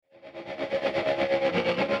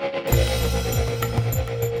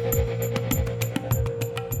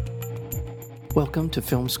Welcome to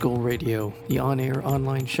Film School Radio, the on-air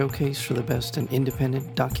online showcase for the best in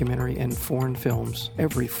independent documentary and foreign films,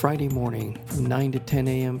 every Friday morning from 9 to 10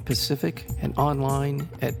 a.m. Pacific and online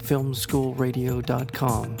at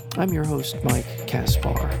filmschoolradio.com. I'm your host, Mike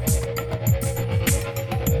Kaspar.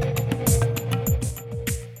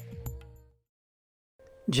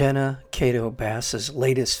 Jenna Cato Bass's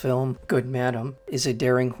latest film, Good Madam, is a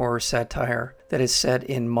daring horror satire that is set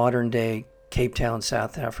in modern-day Cape Town,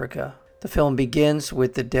 South Africa. The film begins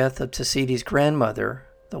with the death of Tshidi's grandmother,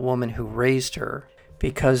 the woman who raised her.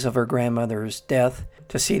 Because of her grandmother's death,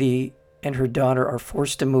 Tshidi and her daughter are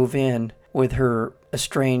forced to move in with her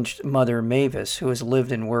estranged mother, Mavis, who has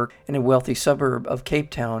lived and worked in a wealthy suburb of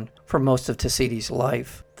Cape Town for most of Tshidi's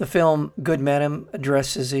life. The film, Good Madam,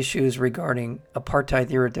 addresses issues regarding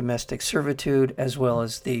apartheid-era domestic servitude as well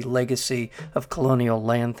as the legacy of colonial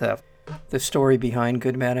land theft. The story behind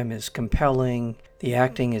Good Madam is compelling. The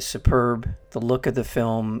acting is superb. The look of the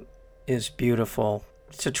film is beautiful.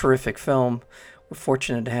 It's a terrific film. We're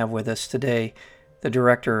fortunate to have with us today the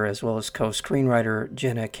director as well as co-screenwriter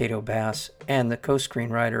Jenna Cato Bass and the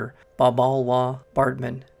co-screenwriter Babalwa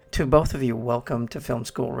Bartman. To both of you, welcome to Film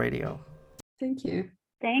School Radio. Thank you.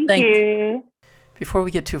 Thank you. Before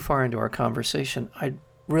we get too far into our conversation, I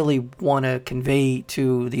really want to convey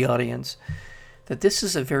to the audience that this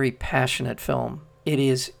is a very passionate film. It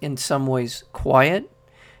is in some ways quiet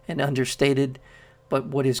and understated, but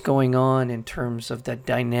what is going on in terms of the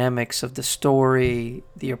dynamics of the story,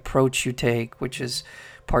 the approach you take, which is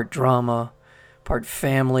part drama, part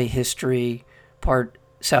family history, part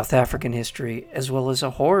South African history, as well as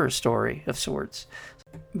a horror story of sorts.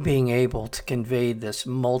 Being able to convey this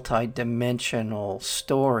multi-dimensional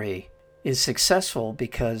story is successful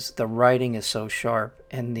because the writing is so sharp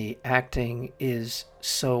and the acting is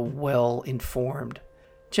so well informed.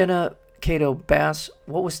 Jenna Cato Bass,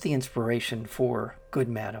 what was the inspiration for Good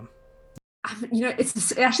Madam?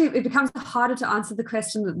 It becomes harder to answer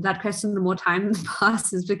that question the more time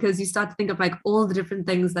passes, because you start to think of like all the different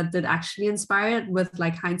things that did actually inspire it. With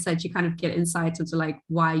like hindsight, you kind of get insights into like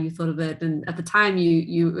why you thought of it, and at the time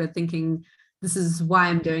you were thinking this is why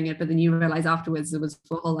I'm doing it, but then you realize afterwards it was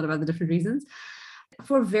for a whole lot of other different reasons.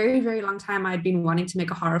 For a very, very long time, I'd been wanting to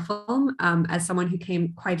make a horror film as someone who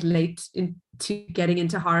came quite late into getting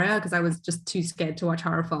into horror, because I was just too scared to watch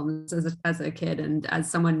horror films as a kid. And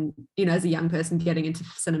as someone, as a young person getting into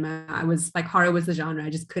cinema, I was like, horror was the genre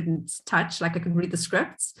I just couldn't touch. Like I could read the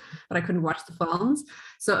scripts, but I couldn't watch the films.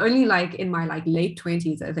 So only like in my like late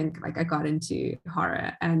 20s, I think like I got into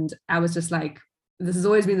horror, and I was just like, this has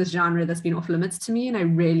always been this genre that's been off limits to me, and I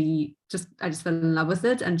just fell in love with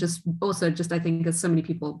it. And just I think, as so many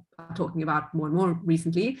people are talking about more and more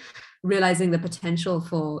recently, realizing the potential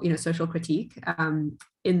for social critique in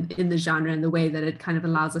the genre, and the way that it kind of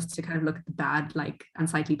allows us to kind of look at the bad, like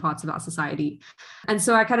unsightly parts of our society. And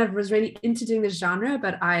so I kind of was really into doing this genre,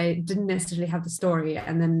 but I didn't necessarily have the story.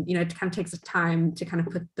 And then it kind of takes time to kind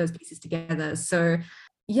of put those pieces together. So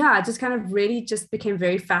yeah, I just kind of really just became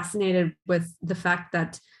very fascinated with the fact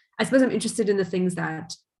that I suppose I'm interested in the things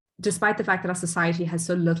that, despite the fact that our society has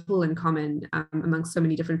so little in common amongst so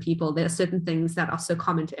many different people, there are certain things that are so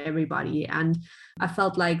common to everybody. And I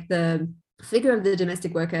felt like the figure of the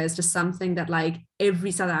domestic worker is just something that like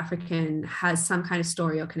every South African has some kind of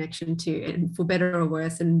story or connection to, and for better or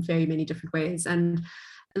worse in very many different ways. And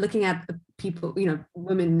looking at people,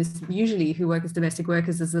 women usually who work as domestic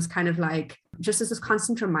workers, is this kind of like just as this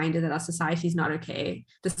constant reminder that our society is not okay,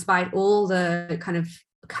 despite all the kind of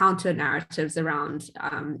counter narratives around,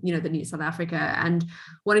 the new South Africa, and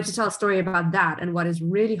wanting to tell a story about that and what is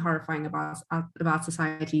really horrifying about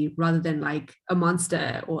society, rather than like a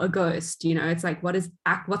monster or a ghost. It's like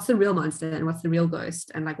what's the real monster and what's the real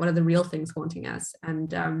ghost, and like what are the real things haunting us.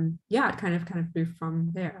 And it kind of moved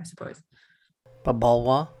from there, I suppose.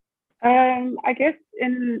 Babalwa? I guess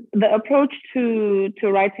in the approach to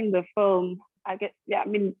writing the film, I guess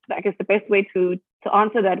the best way to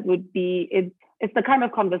answer that would be it's the kind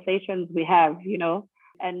of conversations we have,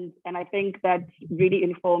 and I think that really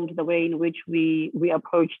informed the way in which we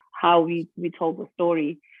approached how we told the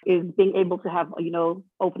story, is being able to have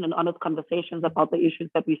open and honest conversations about the issues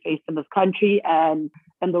that we face in this country, and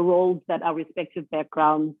the roles that our respective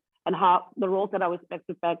backgrounds and how the roles that our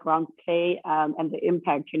respective backgrounds play, and the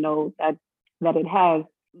impact, that it has.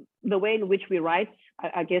 The way in which we write,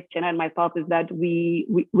 I guess Jenna and myself, is that we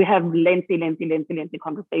have lengthy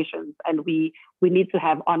conversations, and we need to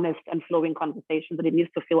have honest and flowing conversations, and it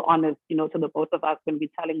needs to feel honest, to the both of us when we're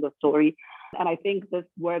telling the story. And I think this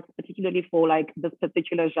works particularly for like this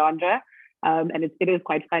particular genre, And it is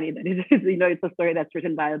quite funny that it is, it's a story that's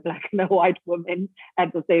written by a Black and a white woman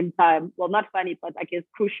at the same time. Well, not funny, but I guess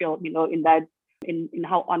crucial, in that, in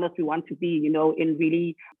how honest we want to be, in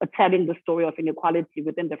really telling the story of inequality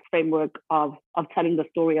within the framework of telling the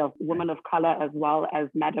story of women of color as well as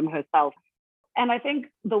Madam herself. And I think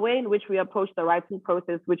the way in which we approach the writing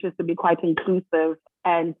process, which is to be quite inclusive,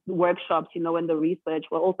 and workshops, and the research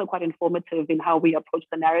were also quite informative in how we approach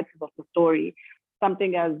the narrative of the story.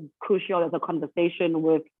 Something as crucial as a conversation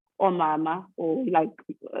with Omama, or like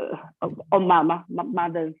Omama,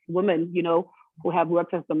 mothers, women, who have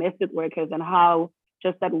worked as domestic workers, and how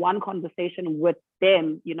just that one conversation with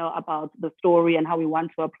them, about the story and how we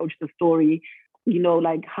want to approach the story,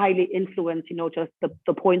 like highly influence, just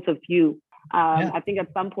the points of view. I think at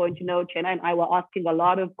some point, Jenna and I were asking a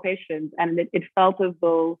lot of questions, and it felt as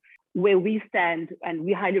though where we stand, and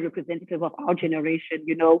we're highly representative of our generation,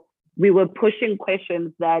 we were pushing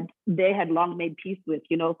questions that they had long made peace with,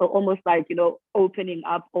 so almost like, opening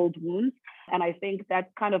up old wounds. And I think that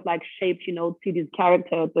kind of like shaped, Tsidi's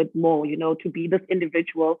character a bit more, to be this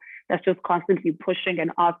individual that's just constantly pushing and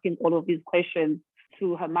asking all of these questions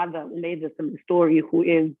to her mother, who made this in the story, who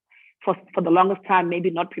is, for the longest time, maybe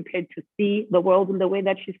not prepared to see the world in the way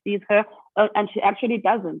that she sees her. And she actually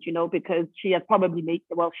doesn't, because she has probably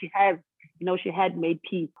she had made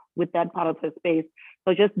peace with that part of her space.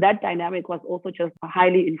 So just that dynamic was also just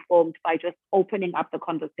highly informed by just opening up the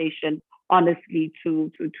conversation honestly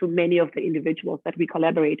to many of the individuals that we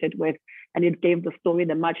collaborated with. And it gave the story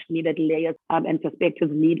the much needed layers and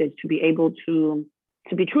perspectives needed to be able to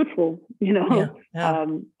be truthful,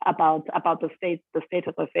 about the state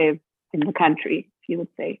of affairs in the country, you would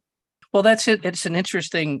say. Well, that's it. It's an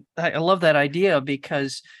interesting, I love that idea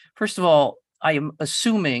because, first of all, I am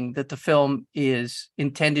assuming that the film is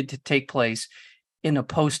intended to take place in a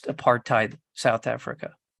post-apartheid South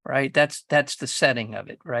Africa, right? That's the setting of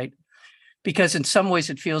it, right? Because in some ways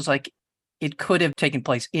it feels like it could have taken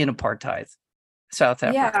place in apartheid South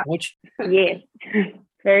Africa, which... Yes,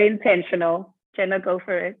 very intentional. Jenna, go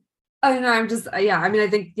for it. Oh, no, I'm just, I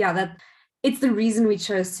think, that it's the reason we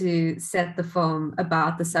chose to set the film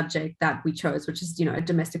about the subject that we chose, which is, a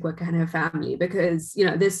domestic worker and her family, because,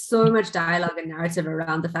 there's so much dialogue and narrative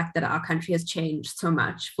around the fact that our country has changed so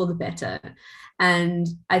much for the better. And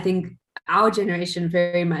I think our generation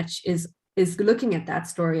very much is looking at that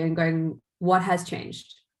story and going, what has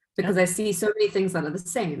changed? Because I see so many things that are the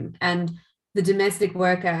same. And the domestic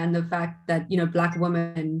worker and the fact that, Black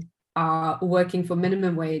women are working for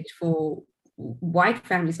minimum wage for white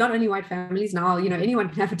families, not only white families, now, anyone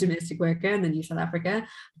can have a domestic worker in the new South Africa.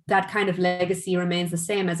 That kind of legacy remains the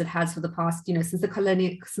same as it has for the past, since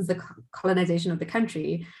the colonization of the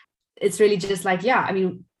country. It's really just like,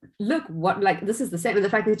 look, this is the same. And the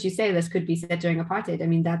fact that you say this could be set during apartheid,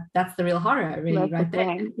 that's the real horror, really, right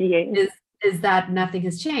there. Yeah. Is that nothing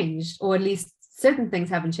has changed, or at least certain things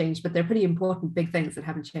haven't changed, but they're pretty important big things that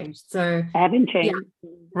haven't changed. So haven't changed. Yeah.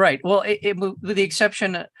 Right. Well, with the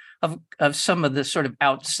exception of some of the sort of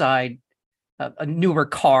outside newer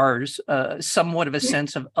cars, somewhat of a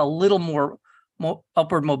sense of a little more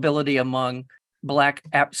upward mobility among Black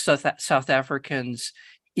South Africans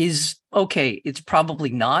is okay. It's probably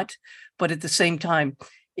not, but at the same time,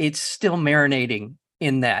 it's still marinating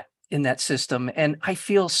in that system. And I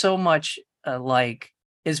feel so much like,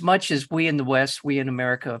 as much as we in the West, we in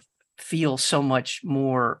America feel so much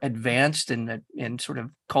more advanced and sort of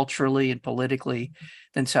culturally and politically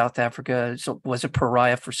than South Africa was a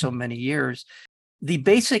pariah for so many years. The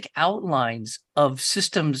basic outlines of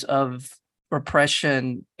systems of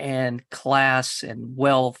repression and class and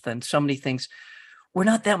wealth and so many things were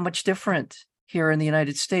not that much different here in the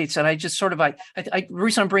United States. And I just sort of, the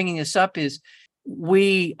reason I'm bringing this up is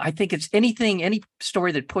I think it's any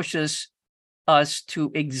story that pushes us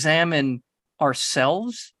to examine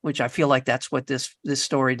ourselves, which I feel like that's what this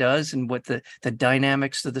story does, and what the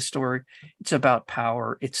dynamics of the story. It's about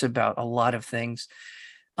power. It's about a lot of things.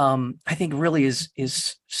 I think really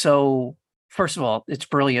is so. First of all, it's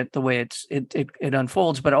brilliant the way it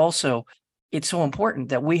unfolds, but also it's so important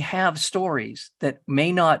that we have stories that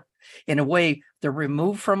may not, in a way, they're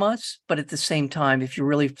removed from us, but at the same time, if you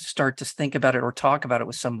really start to think about it or talk about it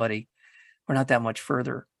with somebody, we're not that much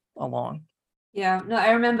further along. Yeah, no,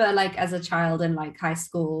 I remember as a child in high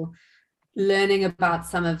school, learning about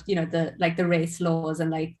some of, the race laws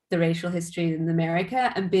and the racial history in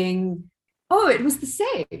America, and being, oh, it was the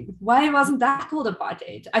same. Why wasn't that called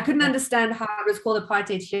apartheid? I couldn't understand how it was called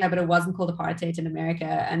apartheid here, but it wasn't called apartheid in America.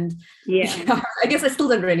 And I guess I still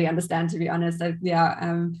don't really understand, to be honest.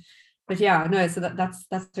 But yeah, no, so that's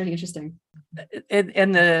really interesting.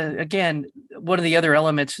 And again, one of the other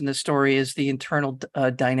elements in the story is the internal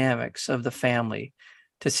dynamics of the family,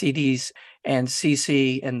 Thucydides and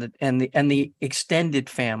Cece and the extended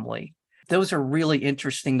family. Those are really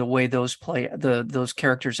interesting, the way those those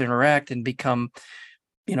characters interact and become,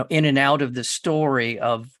 in and out of the story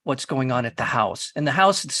of what's going on at the house. And the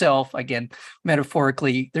house itself, again,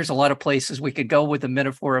 metaphorically, there's a lot of places we could go with the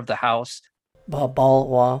metaphor of the house.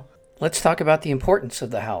 Balwa. Let's talk about the importance of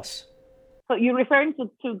the house. So you're referring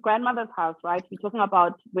to grandmother's house, right? You're talking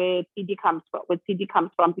about where CD comes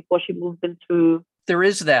from before she moves into. There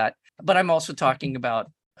is that, but I'm also talking about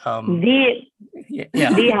the house.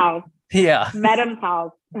 Yeah. Madam's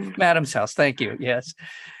house. Madam's house. Thank you. Yes.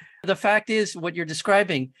 The fact is, what you're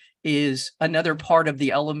describing is another part of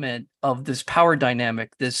the element of this power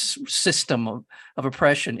dynamic, this system of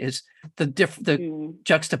oppression, is the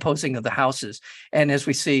juxtaposing of the houses. And as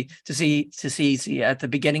we see at the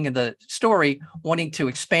beginning of the story, wanting to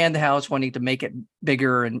expand the house, wanting to make it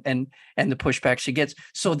bigger, and the pushback she gets.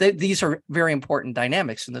 So these are very important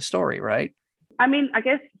dynamics in the story, right? I mean, I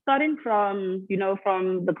guess starting from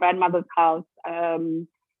the grandmother's house,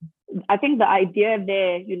 I think the idea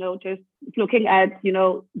there, just looking at,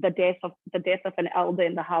 the death of an elder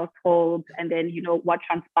in the household, and then, what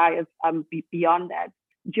transpires beyond that.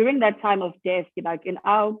 During that time of death, like in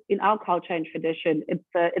our culture and tradition,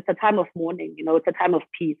 it's a time of mourning, it's a time of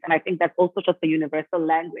peace. And I think that's also just a universal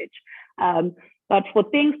language. But for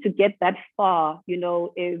things to get that far,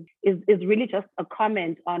 is really just a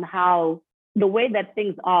comment on how the way that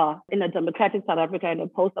things are in a democratic South Africa and a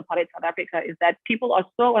post-apartheid South Africa is that people are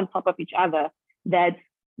so on top of each other that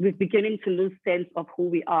we're beginning to lose sense of who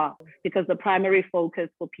we are, because the primary focus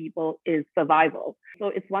for people is survival. So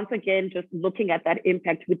it's once again just looking at that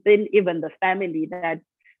impact within even the family, that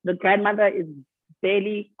the grandmother is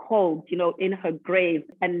barely cold, in her grave,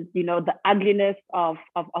 and the ugliness of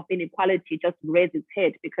inequality just raises its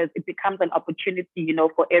head, because it becomes an opportunity,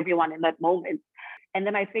 for everyone in that moment. And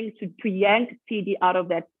then I think to yank CD out of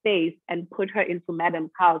that space and put her into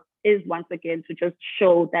Madam's house is once again to just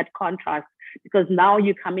show that contrast, because now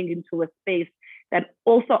you're coming into a space that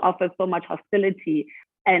also offers so much hostility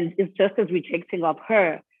and is just as rejecting of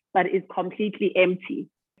her, but is completely empty.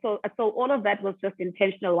 So all of that was just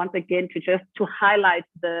intentional, once again, to highlight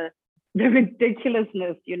the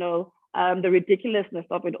ridiculousness, the ridiculousness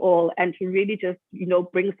of it all, and to really just,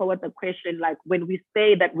 bring forward the question, like, when we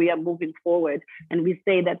say that we are moving forward and we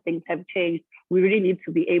say that things have changed, we really need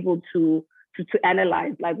to be able to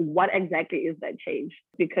analyze, like, what exactly is that change?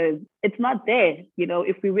 Because it's not there.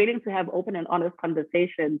 If we're willing to have open and honest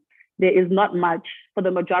conversations, there is not much, for the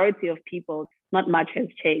majority of people, not much has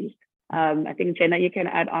changed. I think, Jenna, you can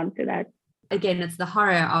add on to that. Again, it's the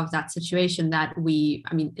horror of that situation that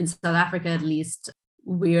in South Africa, at least,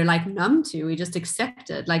 we're like numb to. We just accept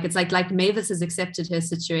it. Like, it's like Mavis has accepted her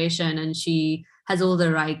situation, and she has all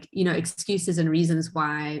the excuses and reasons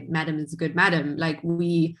why Madam is a good Madam. Like,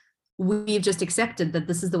 we've just accepted that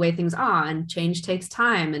this is the way things are, and change takes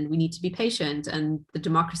time, and we need to be patient, and the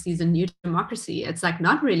democracy is a new democracy. It's like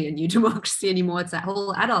not really a new democracy anymore. It's a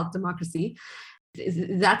whole adult democracy.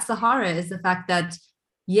 That's the horror, is the fact that,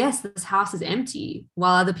 yes, this house is empty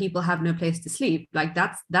while other people have no place to sleep. Like,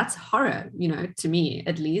 that's horror, to me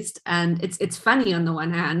at least. And it's funny on the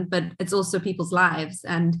one hand, but it's also people's lives.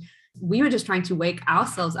 And we were just trying to wake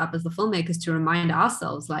ourselves up as the filmmakers to remind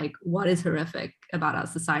ourselves, like, what is horrific about our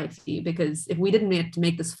society? Because if we didn't have to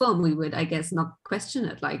make this film, we would, I guess, not question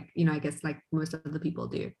it, like, I guess, like most other people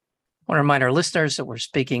do. I want to remind our listeners that we're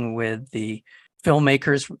speaking with the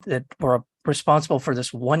filmmakers that were responsible for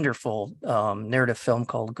this wonderful narrative film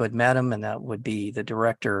called Good Madam, and that would be the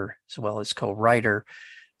director as well as co-writer,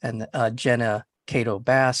 and Jenna Cato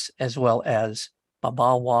Bass, as well as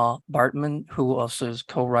Babalwa Bartman, who also is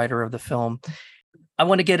co-writer of the film. I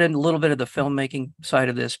want to get in a little bit of the filmmaking side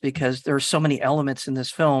of this, because there are so many elements in this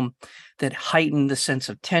film that heighten the sense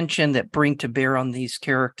of tension, that bring to bear on these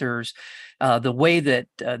characters, the way that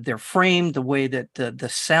they're framed, the way that the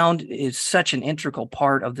sound is such an integral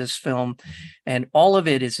part of this film. And all of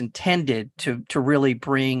it is intended to really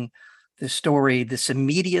bring the story, this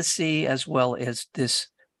immediacy, as well as this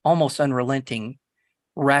almost unrelenting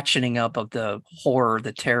ratcheting up of the horror,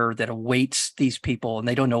 the terror that awaits these people, and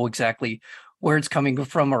they don't know exactly where it's coming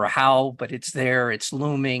from or how, but it's there, it's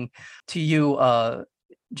looming. To you,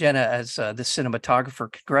 Jenna, as the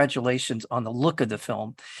cinematographer, congratulations on the look of the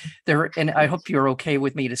film. And I hope you're okay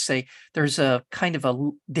with me to say, there's a kind of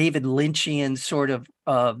a David Lynchian sort of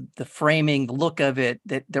the framing, the look of it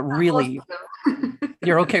that really,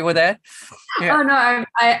 you're okay with that? Yeah. Oh no, I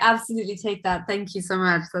absolutely take that. Thank you so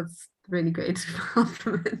much. really great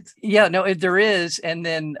compliment. Yeah, no, there is. And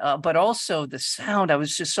then, but also the sound, I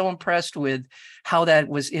was just so impressed with how that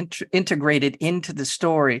was integrated into the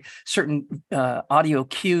story, certain audio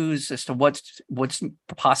cues as to what's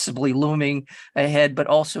possibly looming ahead, but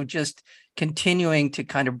also just continuing to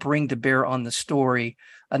kind of bring to bear on the story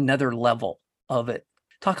another level of it.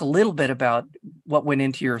 Talk a little bit about what went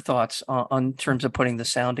into your thoughts on terms of putting the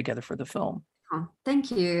sound together for the film. Oh,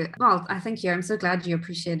 thank you. Well, I thank you. I'm so glad you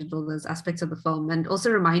appreciated all those aspects of the film and also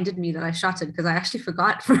reminded me that I shot it because I actually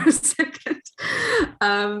forgot for a second.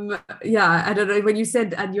 Yeah, I don't know. When you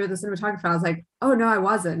said and you're the cinematographer, I was like, oh no, I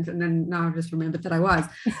wasn't. And then now I've just remembered that I was.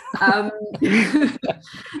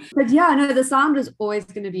 But yeah, no, the sound is always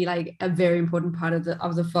going to be like a very important part of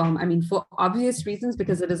the film. I mean, for obvious reasons,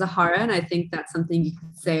 because it is a horror. And I think that's something you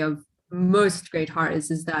can say of most great horrors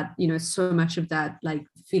is that, you know, so much of that like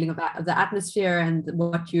feeling of the atmosphere and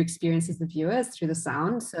what you experience as the viewer is through the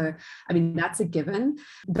sound. So I mean, that's a given.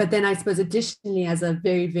 But then I suppose additionally, as a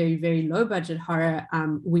very, very, very low budget horror,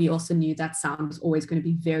 we also knew that sound was always going to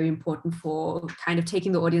be very important for kind of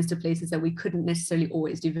taking the audience to places that we couldn't necessarily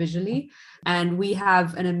always do visually. And we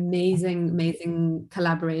have an amazing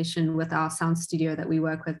collaboration with our sound studio that we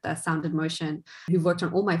work with, Sound in Motion, who've worked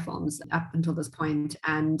on all my films up until this point,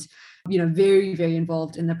 and you know, very, very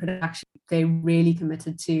involved in the production. They really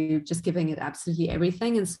committed to just giving it absolutely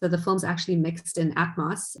everything. And so the film's actually mixed in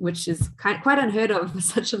Atmos, which is quite unheard of for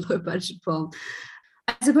such a low budget film.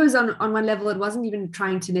 I suppose on one level, it wasn't even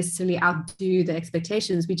trying to necessarily outdo the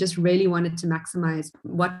expectations. We just really wanted to maximize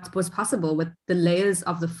what was possible with the layers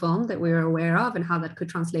of the film that we were aware of and how that could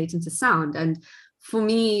translate into sound. And for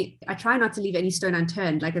me, I try not to leave any stone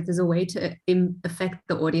unturned. Like if there's a way to affect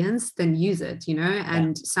the audience, then use it, you know,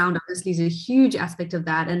 and sound obviously is a huge aspect of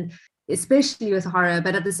that. And especially with horror,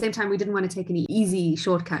 but at the same time, we didn't want to take any easy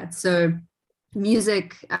shortcuts. So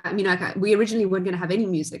music, I mean, we originally weren't going to have any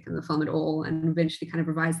music in the film at all, and eventually kind of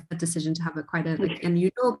revised that decision to have quite an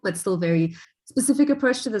unusual but still very specific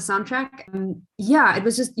approach to the soundtrack. Yeah, it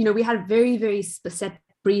was just, you know, we had a very, very set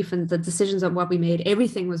brief, and the decisions of what we made,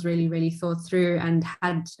 everything was really, really thought through and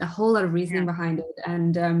had a whole lot of reasoning behind it.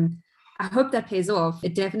 And I hope that pays off.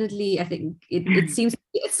 It definitely, I think it seems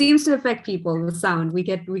to affect people, the sound. We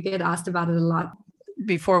get asked about it a lot.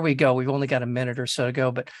 Before we go, we've only got a minute or so to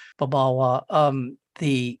go, but Babalwa,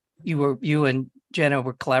 you and Jenna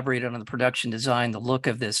were collaborating on the production design, the look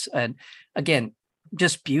of this, and again,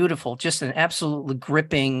 just beautiful, just an absolutely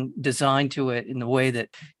gripping design to it in the way that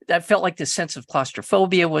felt like the sense of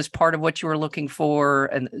claustrophobia was part of what you were looking for,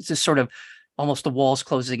 and it's just sort of almost the walls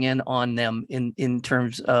closing in on them in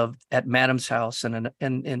terms of at Madam's house and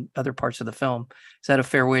in other parts of the film. Is that a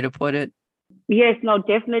fair way to put it? Yes, no,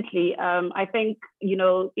 definitely. I think, you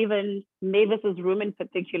know, even Mavis's room in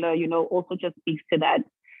particular, you know, also just speaks to that,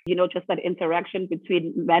 you know, just that interaction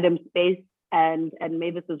between Madam's space and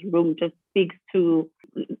Mavis's room just speaks to,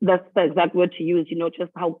 that's the exact word to use, you know,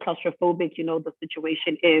 just how claustrophobic, you know, the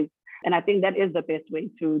situation is. And I think that is the best way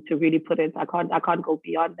to really put it. I can't go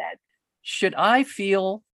beyond that. Should I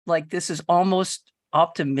feel like this is almost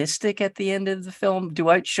optimistic at the end of the film?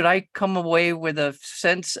 Should I come away with a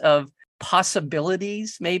sense of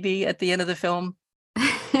possibilities maybe at the end of the film?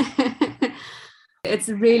 It's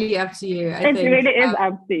really up to you. It really is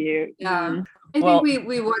up to you. Yeah. I think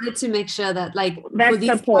we wanted to make sure that, like, for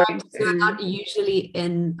these characters who are not usually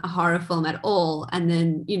in a horror film at all, and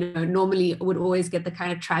then, you know, normally would always get the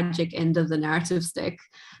kind of tragic end of the narrative stick.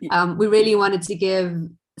 We really wanted to give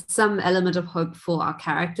some element of hope for our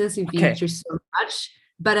characters who've been through so much,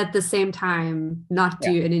 but at the same time, not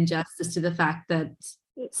do an injustice to the fact that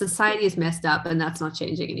society is messed up and that's not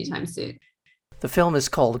changing anytime soon. The film is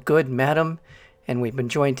called Good Madam, and we've been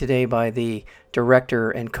joined today by the director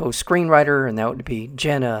and co-screenwriter, and that would be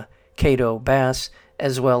Jenna Cato Bass,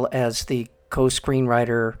 as well as the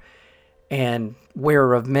co-screenwriter and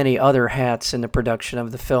wearer of many other hats in the production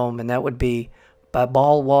of the film, and that would be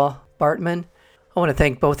Babalwa Bartman. I want to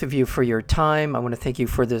thank both of you for your time. I want to thank you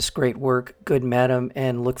for this great work, Good Madam,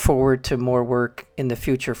 and look forward to more work in the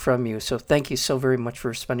future from you. So thank you so very much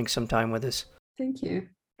for spending some time with us. Thank you.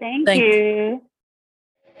 Thank you.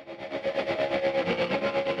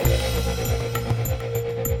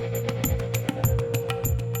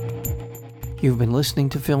 You've been listening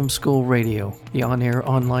to Film School Radio, the on-air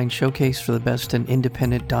online showcase for the best in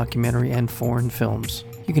independent documentary and foreign films.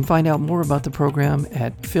 You can find out more about the program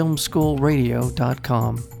at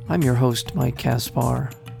filmschoolradio.com. I'm your host, Mike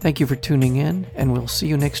Kaspar. Thank you for tuning in, and we'll see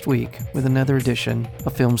you next week with another edition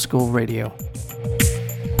of Film School Radio.